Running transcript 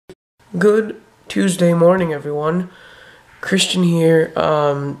Good Tuesday morning, everyone. Christian here.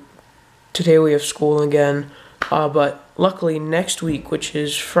 Today we have school again, but luckily next week, which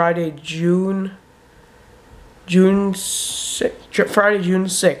is Friday, June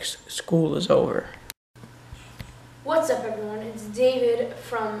 6th, school is over. What's up, everyone? It's David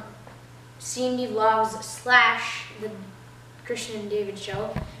from C&D Vlogs / the Christian and David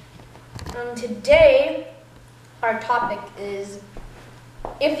Show. Today, our topic is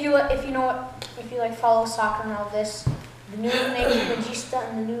if you follow soccer and all this, the new Nike Magista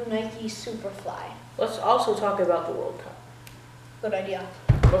and the new Nike Superfly. Let's also talk about the World Cup. Good idea.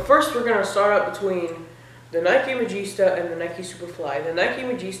 But first, we're gonna start out between the Nike Magista and the Nike Superfly. The Nike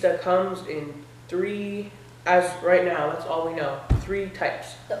Magista comes in three, as right now, that's all we know, 3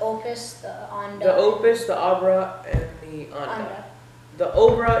 types. The Opus, the Onda. The Opus, the Abra, and the Onda. The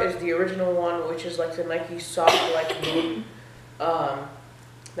Obra is the original one, which is like the Nike sock-like boot.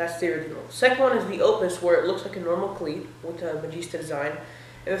 That's the original. Second one is the Opus, where it looks like a normal cleat with a Magista design.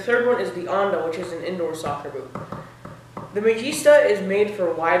 And the third one is the Onda, which is an indoor soccer boot. The Magista is made for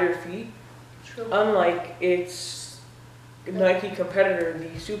wider feet, unlike its Nike competitor, the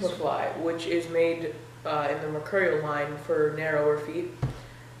Superfly, which is made in the Mercurial line for narrower feet.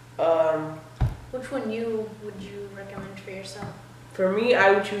 Which one would you recommend for yourself? For me,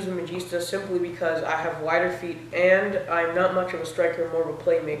 I would choose the Magista simply because I have wider feet and I'm not much of a striker, more of a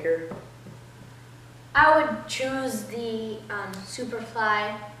playmaker. I would choose the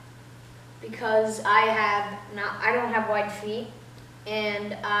Superfly because I don't have wide feet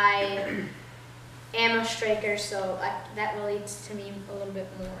and I am a striker, so that relates to me a little bit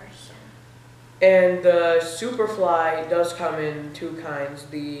more. So. And the Superfly does come in 2 kinds,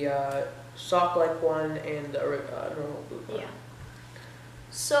 the sock-like one and the normal boot one. Yeah.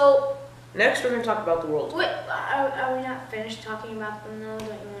 So next, we're going to talk about the World Cup. Wait, are we not finished talking about them though? Don't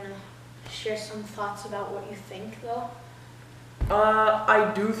you want to share some thoughts about what you think though?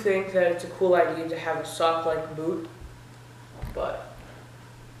 I do think that it's a cool idea to have a sock-like boot, but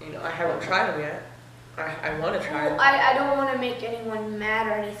I haven't tried them yet. I want to try them. I don't want to make anyone mad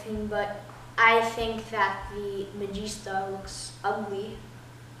or anything, but I think that the Magista looks ugly.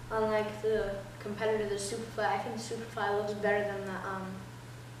 Unlike the competitor, the Superfly, I think the Superfly looks better than the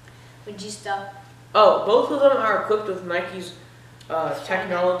Magista. Oh, both of them are equipped with Nike's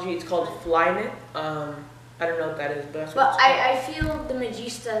technology. It's called Flyknit. I don't know what that is, but that's what it's called. I feel the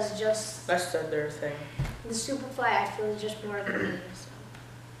Magista is just... That's their thing. The Superfly, I feel, is just more of a meme.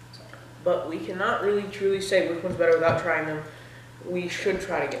 But we cannot really truly say which one's better without trying them. We should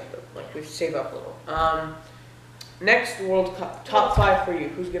try to get them. Like, we save up a little. Next World Cup, top 5 for you.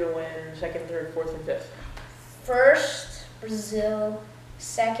 Who's going to win 2nd, 3rd, 4th, and 5th? First, Brazil.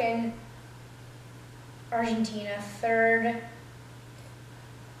 2nd, Argentina. 3rd,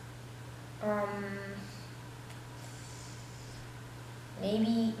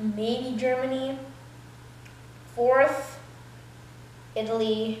 maybe Germany. 4th,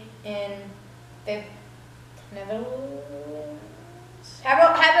 Italy, and 5th, Netherlands. How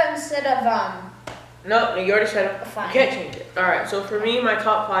about instead of No, you already said it. Fine. You can't change it. All right. So for me, my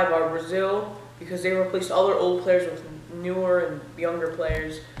top 5 are Brazil because they replaced all their old players with newer and younger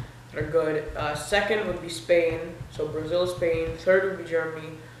players that are good. 2nd would be Spain. So Brazil, Spain. 3rd would be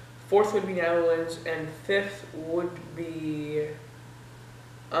Germany. 4th would be Netherlands, and 5th would be.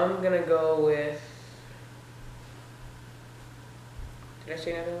 I'm gonna go with. Did I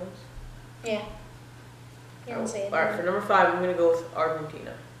say Netherlands? Yeah. You didn't say it. All right. For number 5, I'm gonna go with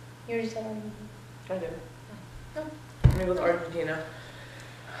Argentina. You already said Argentina. I did. No. I'm gonna go with Argentina.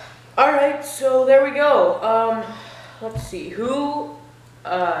 All right, so there we go. Let's see. Who?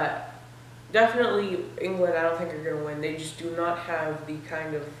 Definitely England. I don't think are gonna win. They just do not have the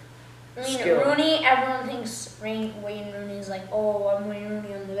kind of skill. Rooney. Everyone thinks Wayne Rooney is like, oh, I'm Wayne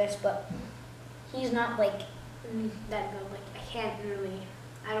Rooney on the list, but he's not like that good. Like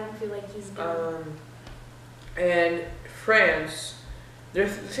I don't feel like he's good. And France. The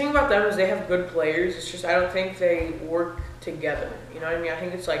thing about them is they have good players. It's just I don't think they work together. You know what I mean? I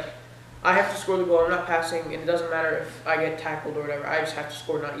think it's like I have to score the goal. I'm not passing, and it doesn't matter if I get tackled or whatever. I just have to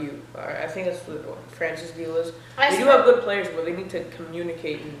score, not you. I think that's what France's deal is. They do have good players, but they need to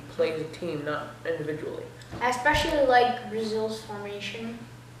communicate and play as a team, not individually. I especially like Brazil's formation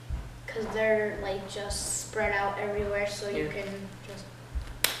because they're like just spread out everywhere, so you can just.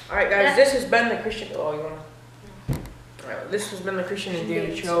 All right, guys. This has been the Christian. Oh, you want to? Alright, this has been the Christian and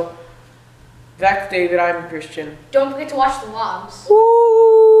David Show. That's David, I'm Christian. Don't forget to watch the vlogs.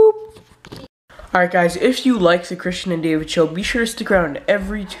 Alright guys, if you like the Christian and David Show, be sure to stick around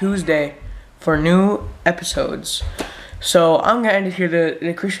every Tuesday for new episodes. So I'm gonna end it here.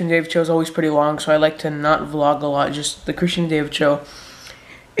 The Christian David show is always pretty long, so I like to not vlog a lot, just the Christian David show.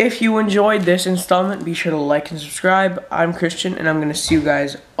 If you enjoyed this installment, be sure to like and subscribe. I'm Christian, and I'm gonna see you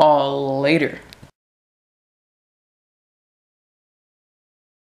guys all later.